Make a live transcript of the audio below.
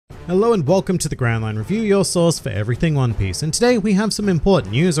Hello and welcome to the GrandLineReview, your source for everything One Piece. And today we have some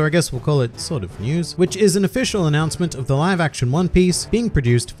important news, or I guess we'll call it sort of news, which is an official announcement of the live-action One Piece being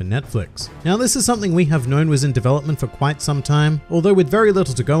produced for Netflix. Now this is something we have known was in development for quite some time, although with very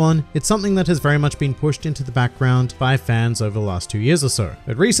little to go on, it's something that has very much been pushed into the background by fans over the last 2 years or so.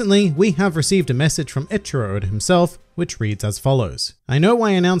 But recently, we have received a message from Eiichiro Oda himself, which reads as follows. I know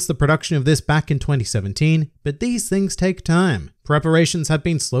I announced the production of this back in 2017, but these things take time. Preparations have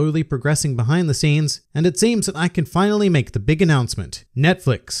been slowly progressing behind the scenes, and it seems that I can finally make the big announcement.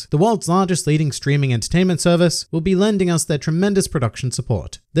 Netflix, the world's largest leading streaming entertainment service, will be lending us their tremendous production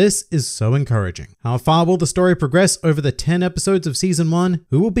support. This is so encouraging. How far will the story progress over the 10 episodes of season 1?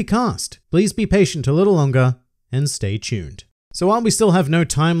 Who will be cast? Please be patient a little longer, and stay tuned. So while we still have no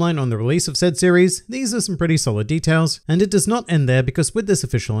timeline on the release of said series, these are some pretty solid details, and it does not end there because with this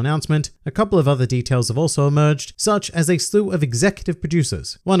official announcement, a couple of other details have also emerged, such as a slew of executive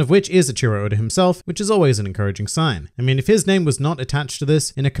producers, one of which is Eiichiro Oda himself, which is always an encouraging sign. I mean, if his name was not attached to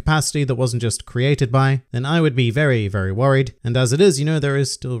this in a capacity that wasn't just created by, then I would be very, very worried, and as it is, you know, there is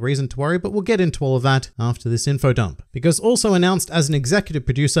still reason to worry, but we'll get into all of that after this info dump. Because also announced as an executive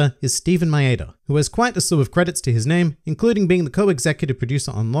producer is Steven Maeda, who has quite a slew of credits to his name, including being the co-executive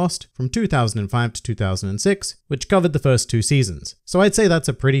producer on Lost from 2005 to 2006, which covered the first 2 seasons. So I'd say that's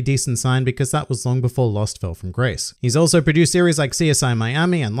a pretty decent sign because that was long before Lost fell from grace. He's also produced series like CSI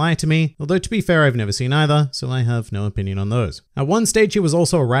Miami and Lie to Me, although to be fair I've never seen either, so I have no opinion on those. At one stage he was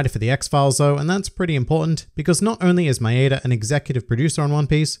also a writer for the X-Files though, and that's pretty important because not only is Maeda an executive producer on One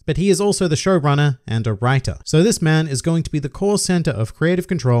Piece, but he is also the showrunner and a writer. So this man is going to be the core center of creative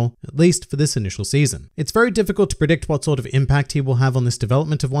control, at least for this initial season. It's very difficult to predict what sort of impact he will have on this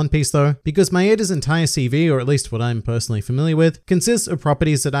development of One Piece though, because Maeda's entire CV, or at least what I'm personally familiar with, consists of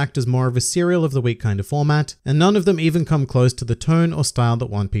properties that act as more of a serial of the week kind of format, and none of them even come close to the tone or style that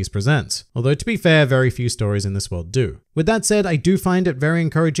One Piece presents. Although to be fair, very few stories in this world do. With that said, I do find it very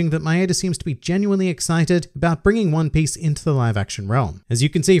encouraging that Maeda seems to be genuinely excited about bringing One Piece into the live action realm, as you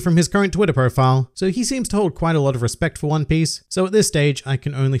can see from his current Twitter profile, so he seems to hold quite a lot of respect for One Piece, so at this stage I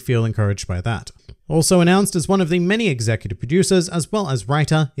can only feel encouraged by that. Also announced as one of the many executive producers as well as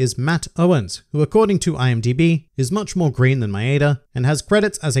writer is Matt Owens, who according to IMDb is much more green than Maeda and has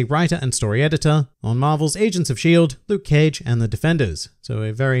credits as a writer and story editor on Marvel's Agents of S.H.I.E.L.D., Luke Cage and The Defenders, so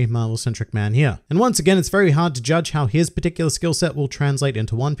a very Marvel-centric man here. And once again, it's very hard to judge how his particular skill set will translate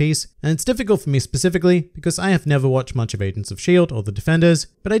into One Piece, and it's difficult for me specifically because I have never watched much of Agents of S.H.I.E.L.D. or The Defenders,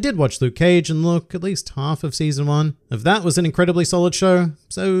 but I did watch Luke Cage and look, at least half of season 1 of that was an incredibly solid show,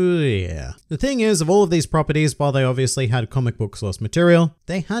 so yeah. The thing is, of all of these properties, while they obviously had comic book source material,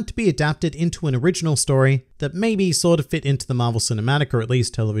 they had to be adapted into an original story that maybe sort of fit into the Marvel Cinematic or at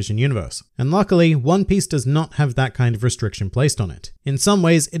least television universe. And luckily, One Piece does not have that kind of restriction placed on it. In some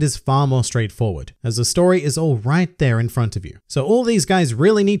ways, it is far more straightforward, as the story is all right there in front of you. So all these guys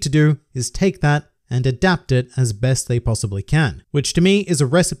really need to do is take that and adapt it as best they possibly can, which to me is a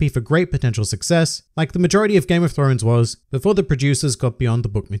recipe for great potential success, like the majority of Game of Thrones was before the producers got beyond the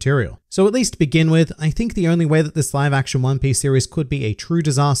book material. So at least to begin with, I think the only way that this live-action One Piece series could be a true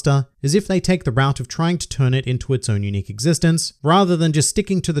disaster is if they take the route of trying to turn it into its own unique existence, rather than just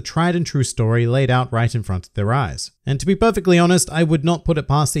sticking to the tried and true story laid out right in front of their eyes. And to be perfectly honest, I would not put it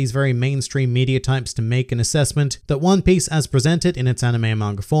past these very mainstream media types to make an assessment that One Piece as presented in its anime and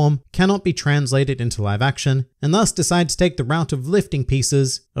manga form cannot be translated into live action, and thus decide to take the route of lifting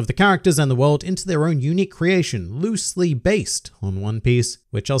pieces of the characters and the world into their own unique creation, loosely based on One Piece,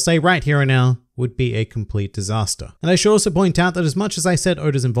 which I'll say right here and now would be a complete disaster. And I should also point out that as much as I said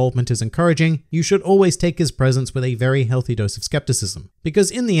Oda's involvement is encouraging, you should always take his presence with a very healthy dose of skepticism, because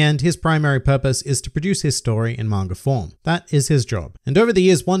in the end, his primary purpose is to produce his story in manga form. That is his job. And over the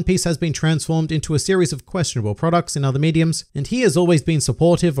years, One Piece has been transformed into a series of questionable products in other mediums, and he has always been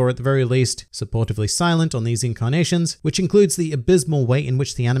supportive, or at the very least, supportively silent on these incarnations, which includes the abysmal way in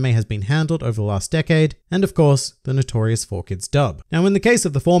which the anime has been handled over the last decade, and of course, the notorious 4Kids dub. Now in the case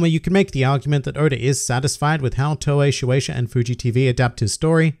of the former, you can make the argument that Oda is satisfied with how Toei, Shueisha, and Fuji TV adapt his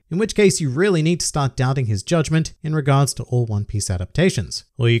story, in which case you really need to start doubting his judgment in regards to all One Piece adaptations.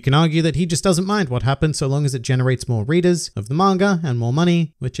 Or you can argue that he just doesn't mind what happens so long as it generates more readers of the manga and more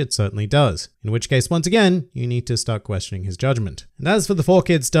money, which it certainly does. In which case, once again, you need to start questioning his judgment. And as for the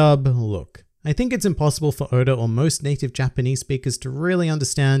 4Kids dub, look. I think it's impossible for Oda or most native Japanese speakers to really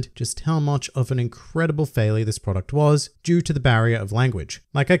understand just how much of an incredible failure this product was due to the barrier of language.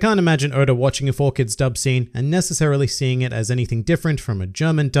 Like, I can't imagine Oda watching a 4Kids dub scene and necessarily seeing it as anything different from a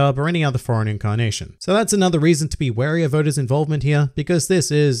German dub or any other foreign incarnation. So that's another reason to be wary of Oda's involvement here, because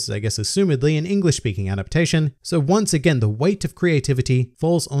this is, I guess assumedly, an English-speaking adaptation. So once again, the weight of creativity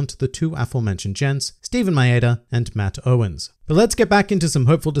falls onto the two aforementioned gents, Stephen Maeda and Matt Owens. But let's get back into some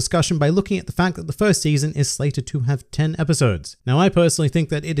hopeful discussion by looking at the fact that the first season is slated to have 10 episodes. Now, I personally think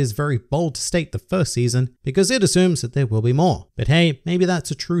that it is very bold to state the first season because it assumes that there will be more. But hey, maybe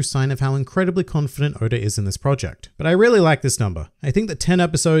that's a true sign of how incredibly confident Oda is in this project. But I really like this number. I think that 10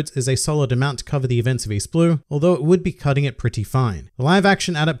 episodes is a solid amount to cover the events of East Blue, although it would be cutting it pretty fine. The live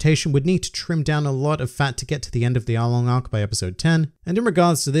action adaptation would need to trim down a lot of fat to get to the end of the Arlong arc by episode 10, and in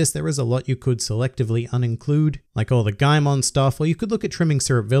regards to this, there is a lot you could selectively uninclude, like all the Gaimon stuff, or you could look at trimming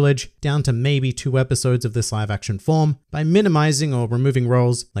Syrup Village down to maybe 2 episodes of this live action form by minimizing or removing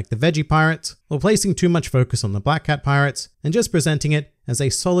roles like the Veggie Pirates, or placing too much focus on the Black Cat Pirates, and just presenting it as a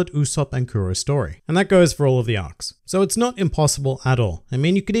solid Usopp and Kuro story. And that goes for all of the arcs. So it's not impossible at all. I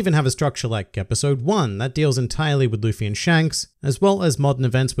mean, you could even have a structure like episode 1 that deals entirely with Luffy and Shanks, as well as modern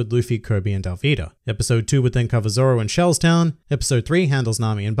events with Luffy, Kobe, and Alvida. Episode 2 would then cover Zoro and Shellstown. Episode 3 handles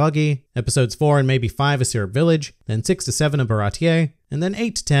Nami and Buggy. Episodes 4 and maybe 5 are Syrup Village. Then 6 to 7 are Baratier. And then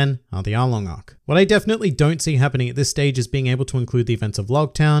 8 to 10 are the Arlong arc. What I definitely don't see happening at this stage is being able to include the events of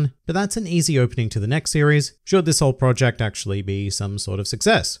Logtown, but that's an easy opening to the next series, should this whole project actually be some sort of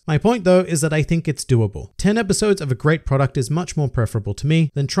success. My point though is that I think it's doable. 10 episodes of a great product is much more preferable to me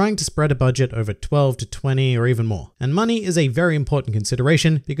than trying to spread a budget over 12 to 20 or even more. And money is a very important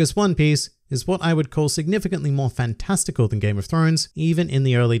consideration because One Piece is what I would call significantly more fantastical than Game of Thrones, even in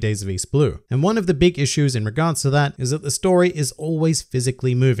the early days of East Blue. And one of the big issues in regards to that is that the story is always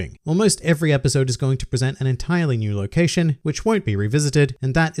physically moving. Almost every episode is going to present an entirely new location, which won't be revisited,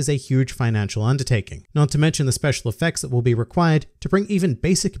 and that is a huge financial undertaking. Not to mention the special effects that will be required to bring even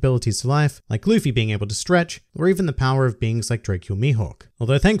basic abilities to life, like Luffy being able to stretch, or even the power of beings like Dracula Mihawk.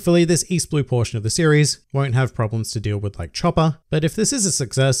 Although thankfully this East Blue portion of the series won't have problems to deal with like Chopper, but if this is a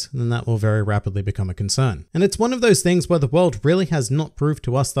success, then that will very rapidly become a concern. And it's one of those things where the world really has not proved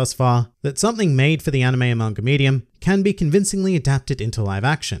to us thus far that something made for the anime and manga medium can be convincingly adapted into live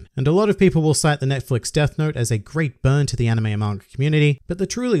action. And a lot of people will cite the Netflix Death Note as a great burn to the anime and manga community, but the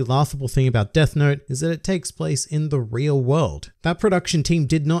truly laughable thing about Death Note is that it takes place in the real world. That production team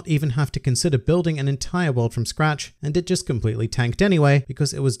did not even have to consider building an entire world from scratch, and it just completely tanked anyway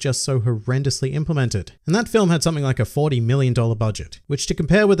because it was just so horrendously implemented. And that film had something like a $40 million budget, which to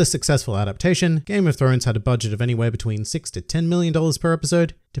compare with a successful adaptation, Game of Thrones had a budget of anywhere between $6 to $10 million per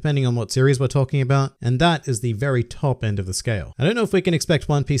episode, depending on what series we're talking about, and that is the very top end of the scale. I don't know if we can expect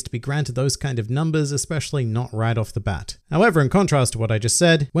One Piece to be granted those kind of numbers, especially not right off the bat. However, in contrast to what I just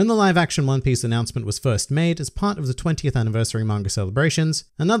said, when the live action One Piece announcement was first made as part of the 20th anniversary manga celebrations,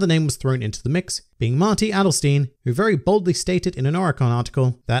 another name was thrown into the mix, being Marty Adelstein, who very boldly stated in an Oricon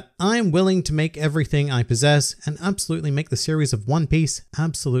article that I'm willing to make everything I possess and absolutely make the series of One Piece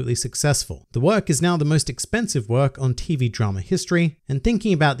absolutely successful. The work is now the most expensive work on TV drama history, and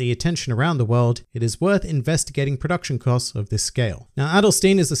thinking about the attention around the world, it is worth investigating production costs of this scale. Now,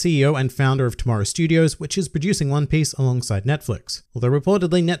 Adelstein is the CEO and founder of Tomorrow Studios, which is producing One Piece alongside Netflix, although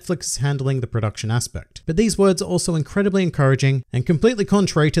reportedly Netflix is handling the production aspect. But these words are also incredibly encouraging and completely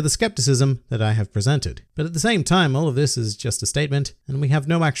contrary to the skepticism that I have presented. But at the same time, all of this is just a statement, and we have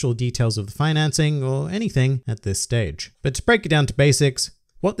no actual details of the financing or anything at this stage. But to break it down to basics,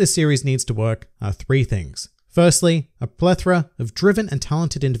 what this series needs to work are 3 things. Firstly, a plethora of driven and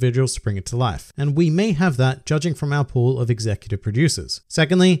talented individuals to bring it to life, and we may have that judging from our pool of executive producers.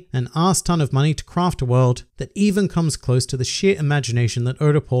 Secondly, an arse ton of money to craft a world that even comes close to the sheer imagination that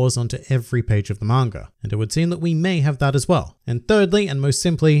Oda pours onto every page of the manga, and it would seem that we may have that as well. And thirdly, and most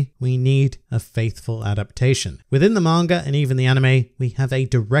simply, we need a faithful adaptation. Within the manga and even the anime, we have a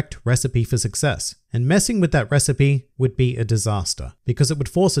direct recipe for success. And messing with that recipe would be a disaster, because it would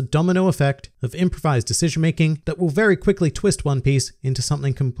force a domino effect of improvised decision making that will very quickly twist One Piece into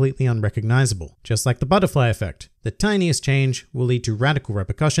something completely unrecognizable, just like the butterfly effect. The tiniest change will lead to radical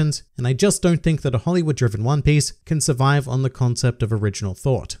repercussions, and I just don't think that a Hollywood-driven One Piece can survive on the concept of original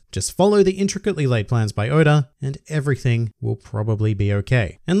thought. Just follow the intricately laid plans by Oda, and everything will probably be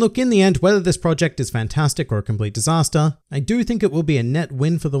okay. And look, in the end, whether this project is fantastic or a complete disaster, I do think it will be a net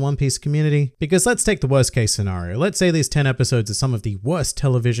win for the One Piece community, because let's take the worst case scenario. Let's say these 10 episodes are some of the worst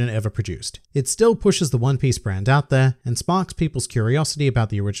television ever produced. It still pushes the One Piece brand out there and sparks people's curiosity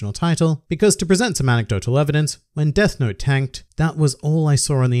about the original title, because to present some anecdotal evidence, when Death Note tanked, that was all I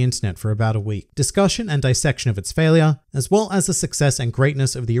saw on the internet for about a week. Discussion and dissection of its failure, as well as the success and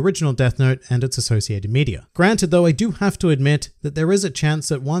greatness of the original Death Note and its associated media. Granted though, I do have to admit that there is a chance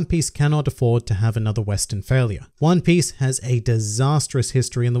that One Piece cannot afford to have another Western failure. One Piece has a disastrous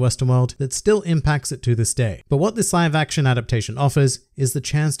history in the Western world that still impacts it to this day. But what this live action adaptation offers is the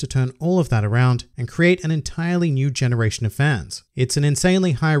chance to turn all of that around and create an entirely new generation of fans. It's an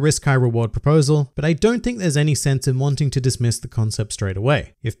insanely high risk, high reward proposal, but I don't think there's any sense in wanting to dismiss the concept straight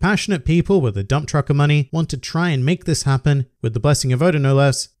away. If passionate people with a dump truck of money want to try and make this happen, with the blessing of Oda no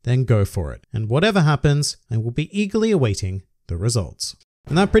less, then go for it. And whatever happens, I will be eagerly awaiting the results.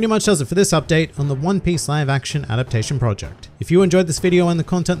 And that pretty much does it for this update on the One Piece live action adaptation project. If you enjoyed this video and the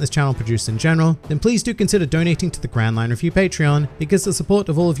content this channel produced in general, then please do consider donating to the GrandLineReview Patreon, because the support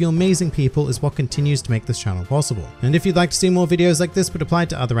of all of you amazing people is what continues to make this channel possible. And if you'd like to see more videos like this but applied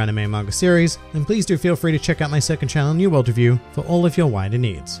to other anime and manga series, then please do feel free to check out my second channel, New World Review, for all of your wider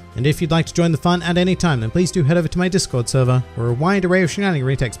needs. And if you'd like to join the fun at any time, then please do head over to my Discord server, where a wide array of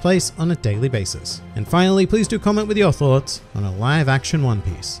shenaniganry takes place on a daily basis. And finally, please do comment with your thoughts on a live action One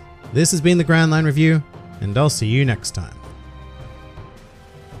Piece. This has been the GrandLineReview, and I'll see you next time.